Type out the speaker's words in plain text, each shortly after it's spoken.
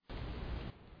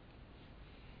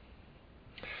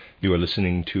You are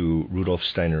listening to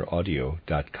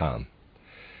RudolfSteinerAudio.com.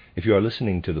 If you are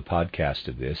listening to the podcast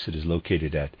of this, it is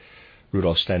located at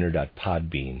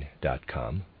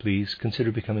RudolfSteiner.podbean.com. Please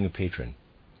consider becoming a patron.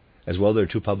 As well, there are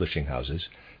two publishing houses,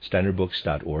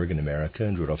 SteinerBooks.org in America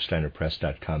and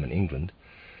RudolfSteinerPress.com in England,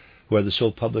 who are the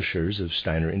sole publishers of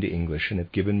Steiner into English and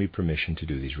have given me permission to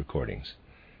do these recordings.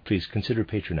 Please consider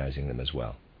patronizing them as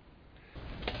well.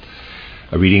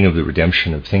 A reading of The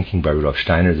Redemption of Thinking by Rudolf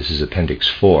Steiner. This is Appendix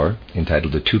 4,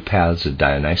 entitled The Two Paths of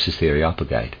Dionysius the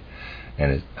Areopagite,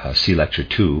 and see Lecture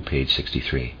 2, page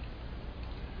 63.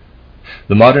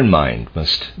 The modern mind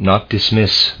must not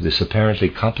dismiss this apparently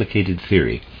complicated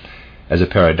theory as a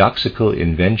paradoxical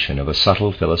invention of a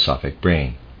subtle philosophic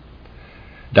brain.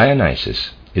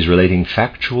 Dionysius is relating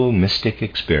factual mystic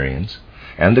experience,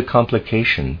 and the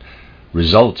complication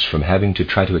results from having to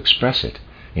try to express it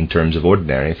in terms of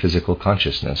ordinary physical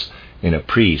consciousness in a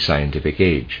pre-scientific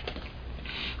age.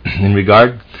 In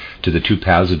regard to the two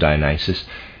paths of Dionysius,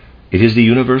 it is the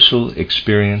universal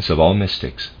experience of all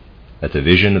mystics that the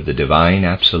vision of the divine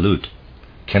absolute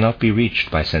cannot be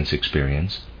reached by sense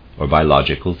experience or by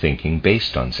logical thinking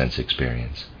based on sense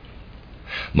experience.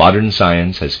 Modern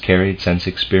science has carried sense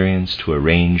experience to a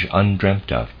range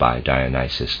undreamt of by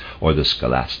Dionysius or the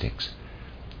scholastics,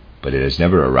 but it has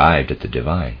never arrived at the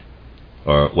divine,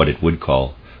 or what it would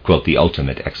call, quote, the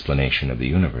ultimate explanation of the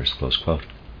universe, close quote.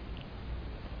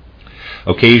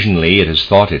 Occasionally it has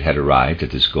thought it had arrived at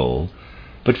this goal,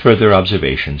 but further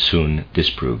observation soon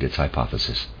disproved its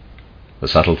hypothesis. The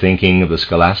subtle thinking of the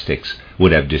scholastics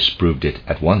would have disproved it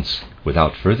at once,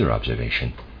 without further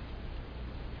observation.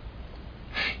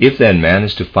 If then man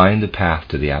is to find the path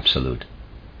to the absolute,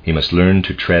 he must learn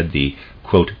to tread the,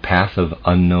 quote, path of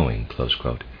unknowing, close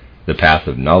quote, the path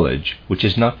of knowledge which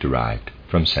is not derived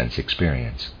from sense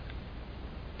experience.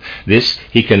 This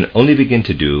he can only begin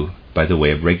to do by the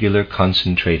way of regular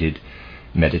concentrated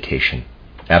meditation,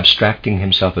 abstracting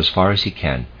himself as far as he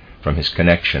can from his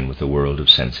connection with the world of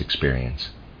sense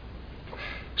experience.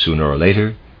 Sooner or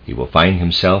later he will find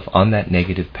himself on that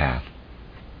negative path,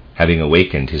 having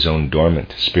awakened his own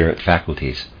dormant spirit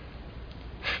faculties.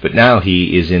 But now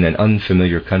he is in an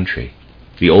unfamiliar country.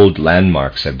 The old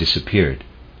landmarks have disappeared.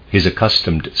 His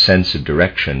accustomed sense of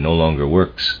direction no longer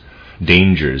works.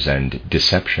 Dangers and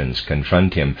deceptions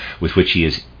confront him with which he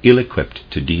is ill-equipped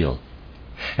to deal.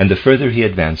 And the further he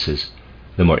advances,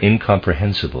 the more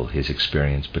incomprehensible his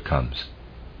experience becomes.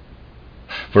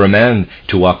 For a man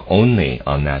to walk only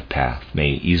on that path may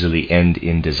easily end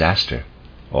in disaster,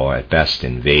 or at best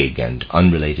in vague and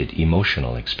unrelated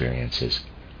emotional experiences.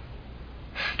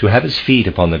 To have his feet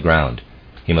upon the ground,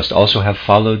 he must also have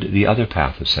followed the other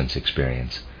path of sense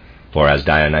experience. For as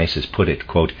Dionysius put it,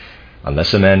 quote,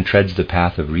 unless a man treads the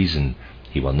path of reason,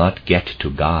 he will not get to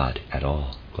God at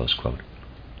all, close quote.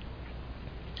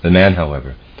 The man,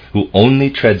 however, who only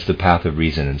treads the path of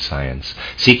reason and science,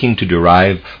 seeking to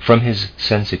derive from his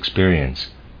sense experience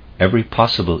every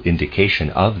possible indication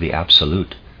of the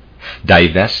absolute,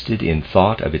 divested in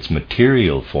thought of its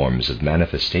material forms of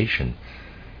manifestation,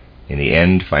 in the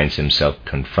end finds himself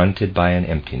confronted by an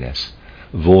emptiness,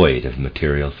 void of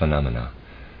material phenomena,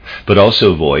 but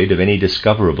also void of any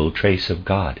discoverable trace of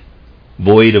God,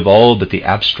 void of all but the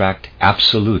abstract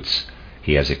absolutes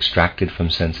he has extracted from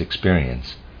sense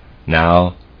experience,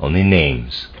 now only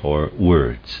names or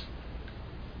words.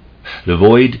 The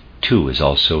void, too, is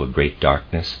also a great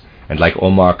darkness, and like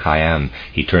Omar Khayyam,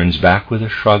 he turns back with a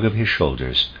shrug of his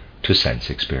shoulders to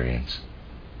sense experience.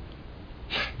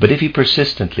 But if he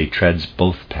persistently treads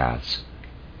both paths,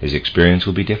 his experience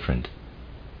will be different.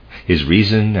 His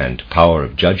reason and power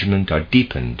of judgment are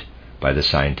deepened by the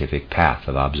scientific path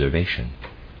of observation,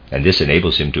 and this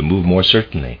enables him to move more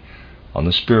certainly on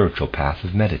the spiritual path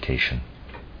of meditation.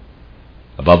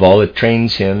 Above all, it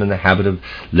trains him in the habit of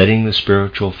letting the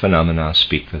spiritual phenomena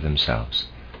speak for themselves,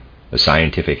 the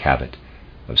scientific habit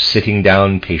of sitting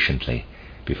down patiently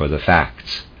before the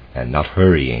facts and not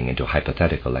hurrying into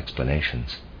hypothetical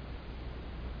explanations.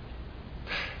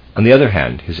 On the other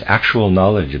hand, his actual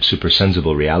knowledge of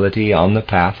supersensible reality on the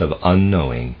path of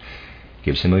unknowing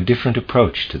gives him a different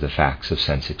approach to the facts of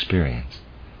sense experience.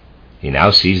 He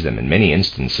now sees them in many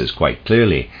instances quite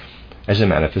clearly as a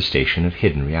manifestation of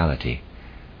hidden reality,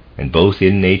 and both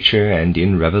in nature and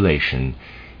in revelation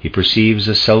he perceives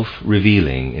a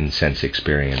self-revealing in sense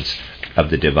experience of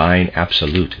the divine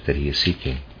absolute that he is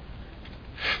seeking.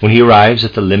 When he arrives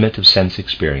at the limit of sense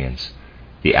experience,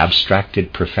 the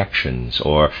abstracted perfections,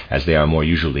 or as they are more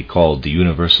usually called, the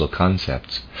universal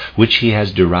concepts, which he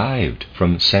has derived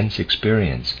from sense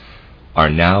experience, are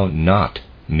now not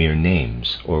mere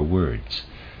names or words,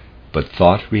 but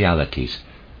thought realities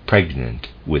pregnant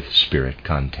with spirit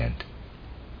content.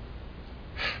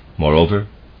 Moreover,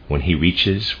 when he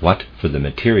reaches what for the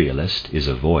materialist is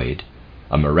a void,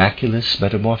 a miraculous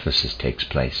metamorphosis takes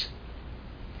place.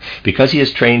 Because he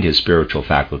has trained his spiritual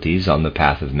faculties on the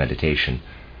path of meditation,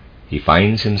 he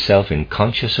finds himself in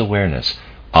conscious awareness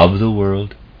of the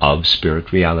world of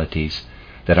spirit realities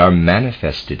that are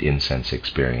manifested in sense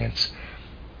experience.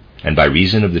 And by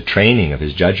reason of the training of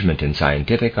his judgment in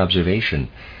scientific observation,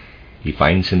 he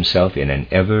finds himself in an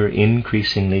ever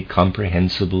increasingly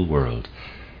comprehensible world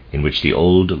in which the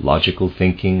old logical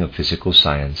thinking of physical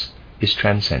science is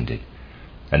transcended,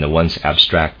 and the once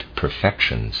abstract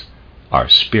perfections are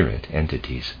spirit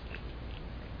entities.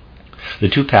 The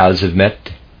two paths have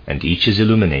met, and each is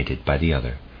illuminated by the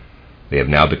other. They have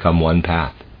now become one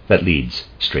path that leads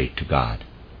straight to God.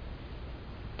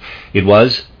 It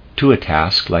was to a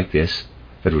task like this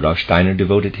that Rudolf Steiner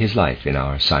devoted his life in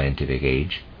our scientific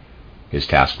age. His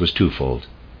task was twofold.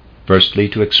 Firstly,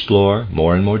 to explore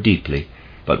more and more deeply,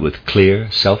 but with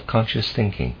clear, self-conscious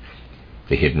thinking,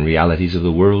 the hidden realities of the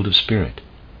world of spirit,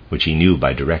 which he knew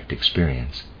by direct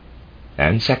experience.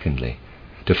 And secondly,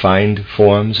 to find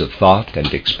forms of thought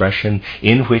and expression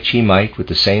in which he might, with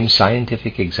the same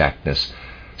scientific exactness,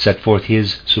 set forth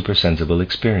his supersensible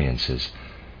experiences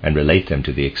and relate them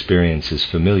to the experiences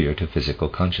familiar to physical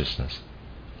consciousness.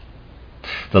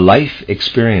 The life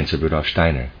experience of Rudolf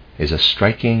Steiner is a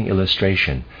striking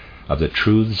illustration of the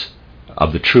truth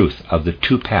of the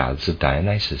two paths of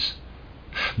Dionysus.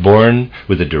 Born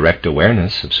with a direct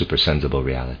awareness of supersensible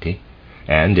reality,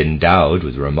 and endowed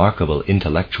with remarkable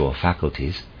intellectual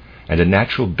faculties and a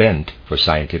natural bent for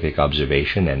scientific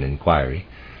observation and inquiry,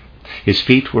 his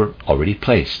feet were already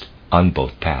placed on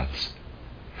both paths.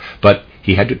 But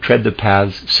he had to tread the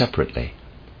paths separately,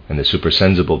 and the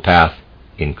supersensible path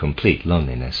in complete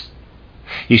loneliness.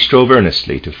 He strove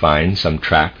earnestly to find some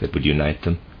track that would unite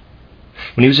them.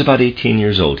 When he was about 18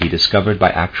 years old, he discovered by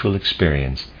actual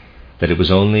experience that it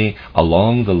was only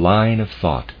along the line of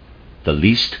thought, the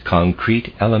least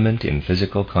concrete element in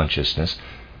physical consciousness,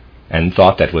 and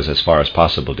thought that was as far as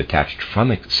possible detached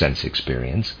from sense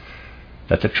experience,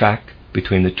 that the track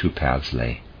between the two paths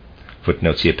lay.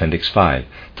 Footnote, see Appendix 5,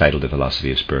 titled The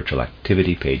Philosophy of Spiritual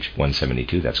Activity, page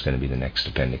 172. That's going to be the next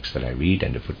appendix that I read,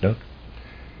 end of footnote.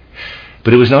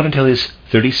 But it was not until his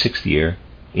 36th year,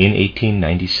 in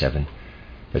 1897,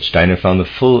 that Steiner found the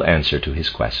full answer to his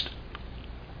quest.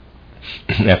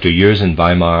 After years in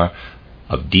Weimar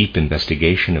of deep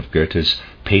investigation of Goethe's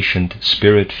patient,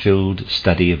 spirit-filled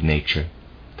study of nature,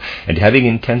 and having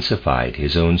intensified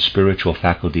his own spiritual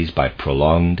faculties by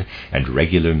prolonged and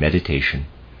regular meditation,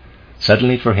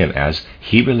 suddenly for him, as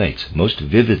he relates most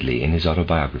vividly in his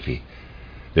autobiography,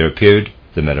 there appeared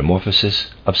the metamorphosis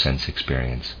of sense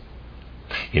experience.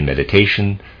 In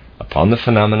meditation upon the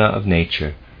phenomena of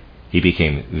nature, he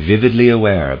became vividly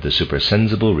aware of the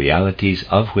supersensible realities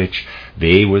of which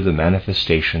they were the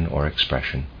manifestation or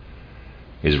expression.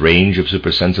 His range of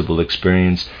supersensible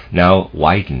experience now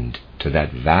widened to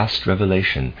that vast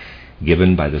revelation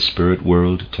given by the spirit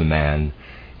world to man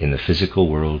in the physical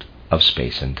world of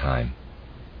space and time.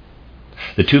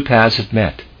 The two paths had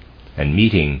met, and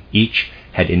meeting, each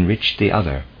had enriched the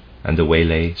other, and the way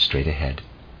lay straight ahead.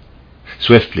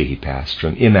 Swiftly he passed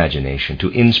from imagination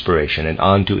to inspiration and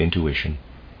on to intuition.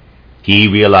 He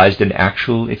realized in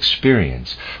actual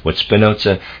experience what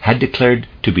Spinoza had declared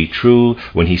to be true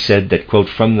when he said that, quote,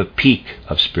 from the peak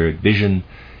of spirit vision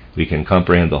we can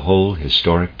comprehend the whole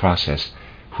historic process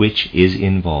which is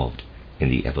involved in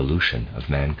the evolution of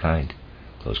mankind,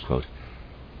 close quote.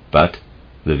 But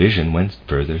the vision went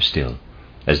further still.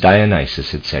 As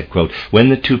Dionysus had said, quote, when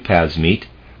the two paths meet,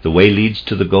 the way leads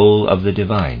to the goal of the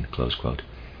divine, close quote.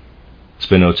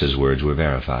 Spinoza's words were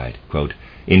verified. Quote,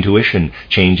 intuition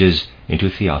changes into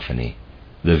theophany,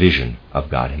 the vision of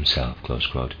God himself, close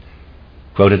quote.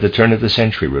 Quote, at the turn of the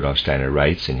century, Rudolf Steiner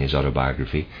writes in his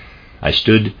autobiography, I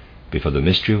stood before the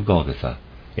mystery of Golgotha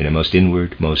in a most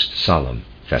inward, most solemn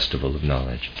festival of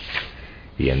knowledge.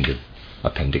 The end of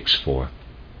Appendix 4.